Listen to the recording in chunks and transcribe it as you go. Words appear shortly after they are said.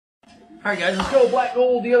Alright guys, let's go black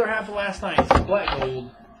gold, the other half of last night. Black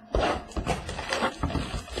gold.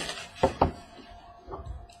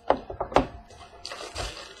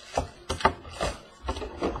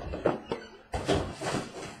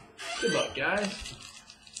 Good luck, guys.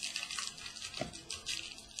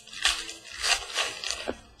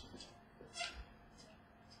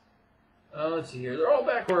 Let's see here. They're all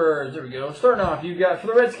backwards. There we go. Starting off, you got for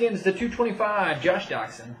the Redskins the 225, Josh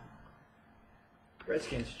Doxson.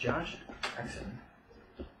 Redskins, Josh Doxson.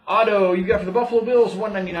 Auto, you got for the Buffalo Bills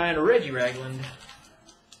 199, Reggie Ragland.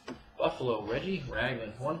 Buffalo, Reggie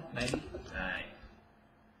Ragland, 199.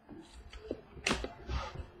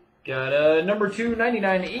 Got number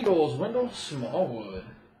 299, Eagles, Wendell Smallwood.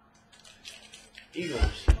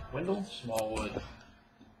 Eagles, Wendell Smallwood.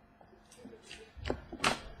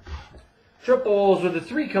 Triples with a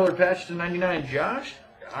 3-color patch to 99, Josh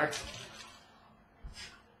Doxson.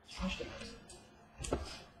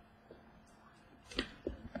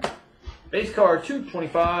 Base card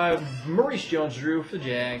 225, Maurice Jones-Drew for the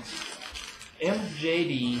Jags.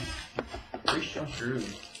 MJD, Maurice Jones-Drew.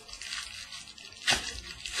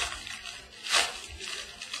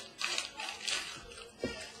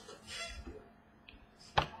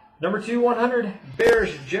 Number 2/100,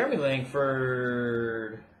 Bears, Jeremy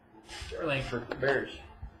Langford. Bears.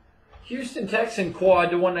 Houston Texan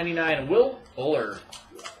quad to 199, Will Fuller.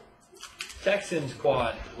 Texans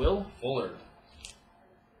quad, Will Fuller.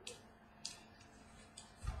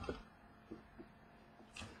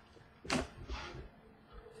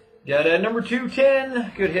 Got a number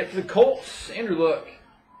 210, good hit for the Colts, Andrew Luck.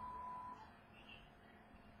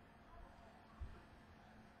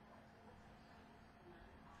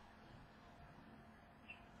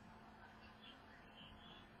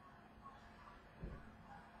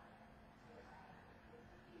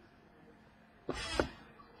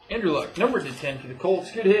 Andrew Luck, number to 10 for the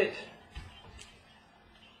Colts, good hit.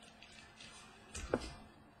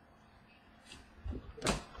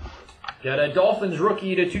 Got a Dolphins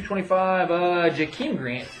rookie to 225, Jakeem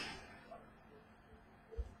Grant.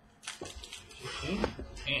 Jakeem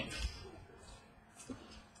Grant.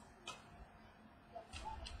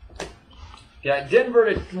 Got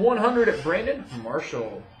Denver to 100 at Brandon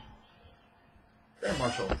Marshall. Brandon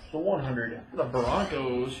Marshall to 100 for the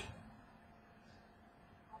Broncos.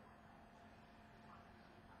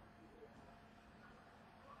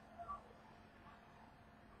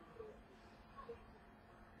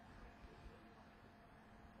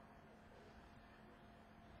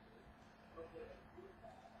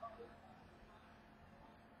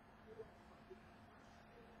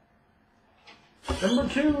 Number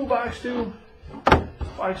 2, box 2.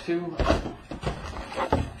 Box 2.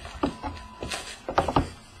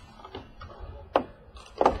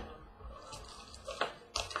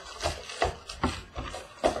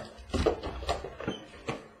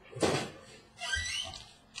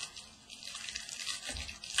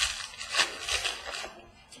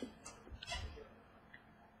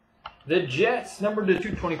 The Jets, number to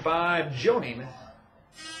 225, Joe Namath.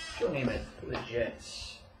 Joe Namath for the Jets.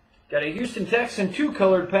 Got a Houston Texan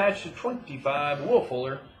 2-colored patch to 25, Will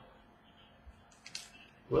Fuller.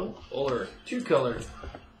 Will Fuller, 2-colored.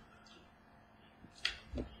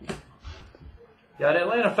 Got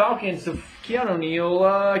Atlanta Falcons to Keanu Neal.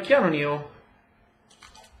 Keanu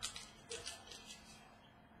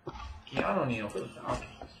Neal for the Falcons.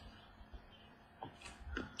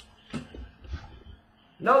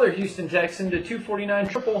 Another Houston Texan to 249,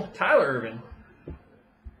 triple, Tyler Irvin.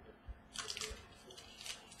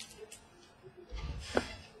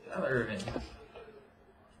 Irvin.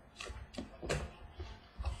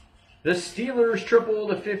 The Steelers triple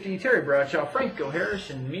to 50, Terry Bradshaw, Franco Harris,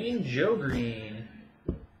 and Mean Joe Green.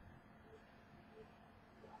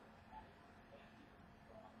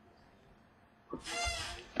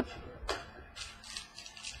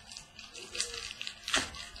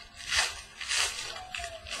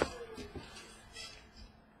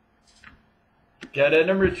 Got a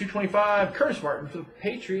number 225, Curtis Martin for the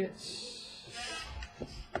Patriots.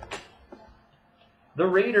 The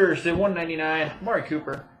Raiders at 199, Amari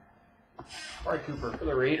Cooper. Amari Cooper for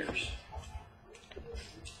the Raiders.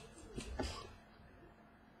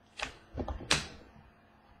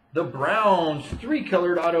 The Browns,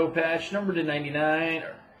 3-colored auto patch, number to 99,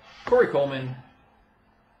 Corey Coleman.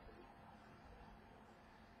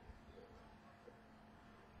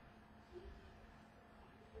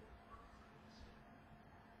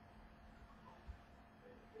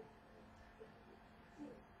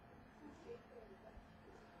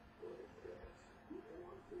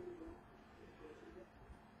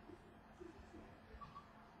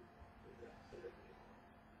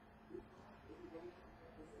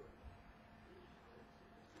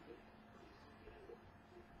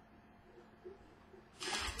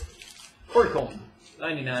 Corey Coleman,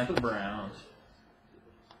 99 for the Browns.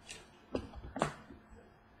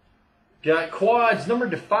 Got quads numbered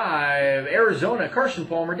to 5. Arizona, Carson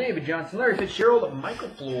Palmer, David Johnson, Larry Fitzgerald, Michael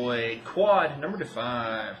Floyd. Quad numbered to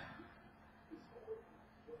 5.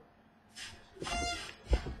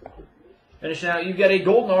 Finishing out, you've got a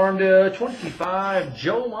golden arm to 25,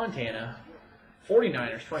 Joe Montana.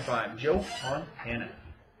 49ers, 25, Joe Montana.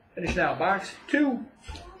 Finishing out, box 2.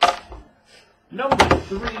 Number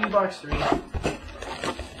 3, box 3.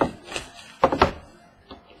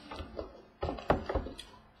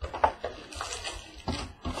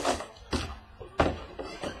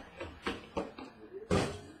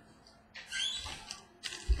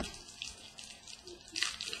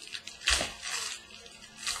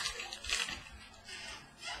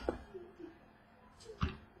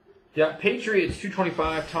 Got Patriots,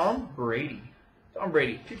 225, Tom Brady. Tom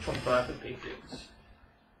Brady, 225 for the Patriots.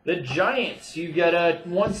 The Giants, you've got a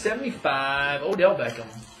 175, Odell Beckham.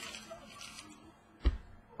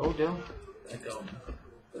 Odell Beckham,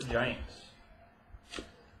 the Giants.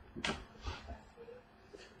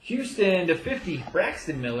 Houston to 50,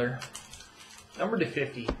 Braxton Miller. Number to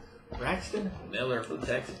 50, Braxton Miller for the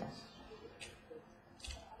Texans.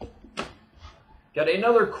 Got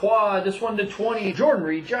another quad, this one to 20, Jordan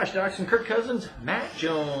Reed, Josh Doctson, Kirk Cousins, Matt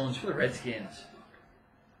Jones for the Redskins.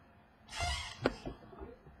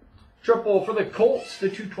 Triple for the Colts to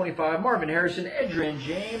 225, Marvin Harrison, Edgerrin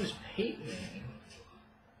James, Peyton.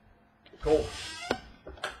 Colts.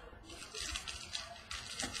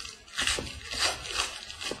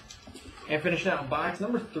 And finishing out box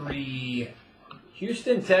number 3,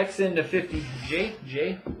 Houston Texan to 50,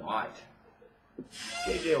 J.J. Watt.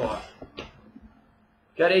 J.J. Watt.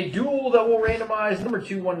 Got a duel that will randomize number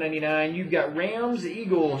 2, 199. You've got Rams,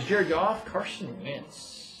 Eagles, Jared Goff, Carson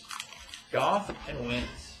Wentz. Goff and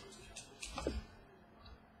Wentz.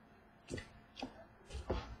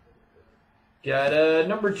 Got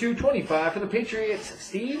number 225 for the Patriots,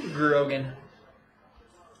 Steve Grogan.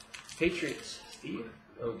 Patriots, Steve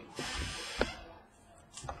Grogan.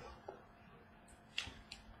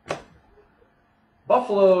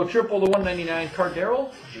 Buffalo, triple to 199,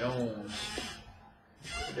 Cardero Jones.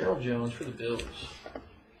 Cardero Jones for the Bills.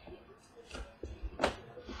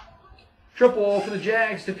 Triple for the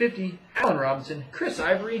Jags to 50, Allen Robinson, Chris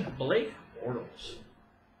Ivory, Blake Bortles.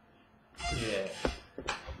 Yeah.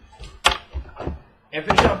 And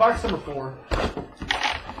finish out box number 4.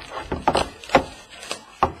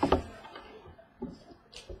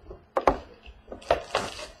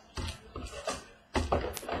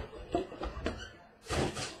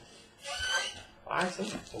 Box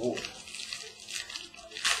number 4.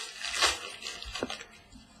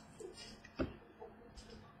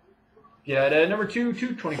 Got number 2,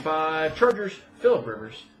 225, Chargers, Phillip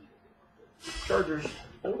Rivers. Chargers,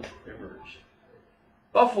 Phillip Rivers.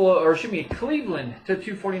 Buffalo, or excuse me, Cleveland to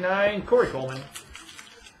 249, Corey Coleman.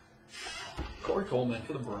 Corey Coleman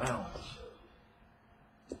for the Browns.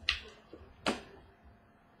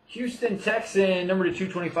 Houston Texan, number to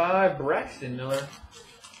 225, Braxton Miller.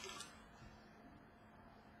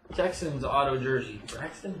 Texans auto jersey,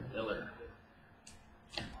 Braxton Miller.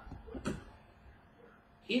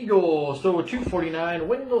 Eagles, so 249,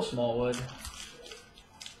 Wendell Smallwood.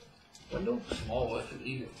 Wendell Smallwood for the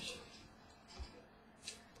Eagles.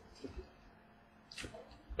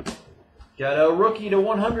 Got a rookie to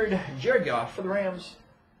 100, Jared Goff for the Rams.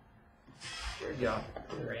 Jared Goff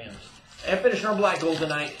for the Rams. And finishing our black gold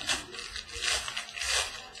tonight.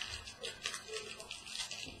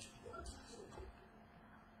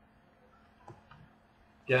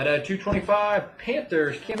 Got a 225,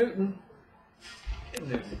 Panthers, Cam Newton.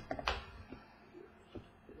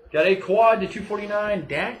 Got a quad to 249,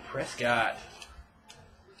 Dak Prescott.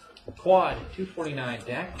 Quad 249,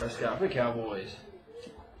 Dak Prescott for the Cowboys.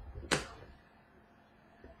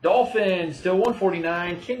 Dolphins to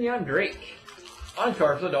 149, Kenyon Drake. On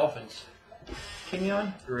card for the Dolphins.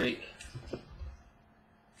 Kenyon Drake.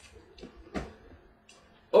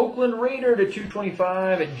 Oakland Raider to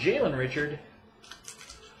 225, Jalen Richard.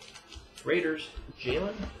 Raiders,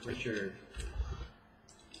 Jalen Richard.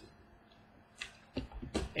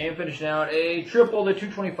 And finishing out a triple to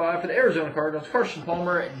 225 for the Arizona Cardinals, Carson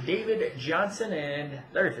Palmer, David Johnson, and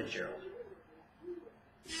Larry Fitzgerald.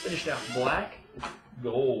 Finishing out black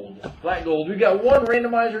gold. Black gold. We've got one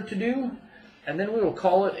randomizer to do, and then we will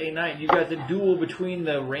call it a night. You've got the duel between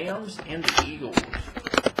the Rams and the Eagles.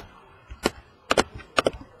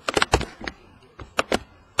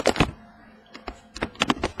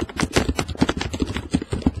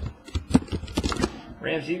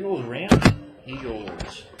 Rams, Eagles, Rams,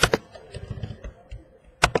 Eagles.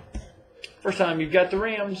 First time you've got the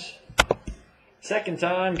Rams. Second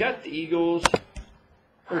time, got the Eagles.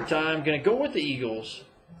 Third time, going to go with the Eagles.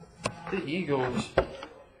 The Eagles.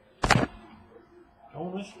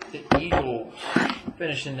 Going with the Eagles.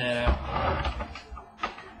 Finishing that out.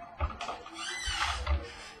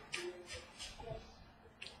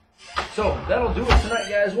 So, that'll do it tonight,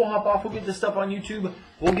 guys. We'll hop off. We'll get this stuff on YouTube.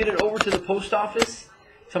 We'll get it over to the post office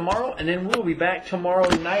tomorrow, and then we'll be back tomorrow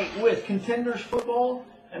night with Contenders football,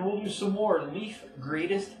 and we'll do some more Leaf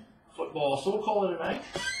Greatest Football. So we'll call it a night.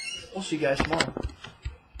 We'll see you guys tomorrow.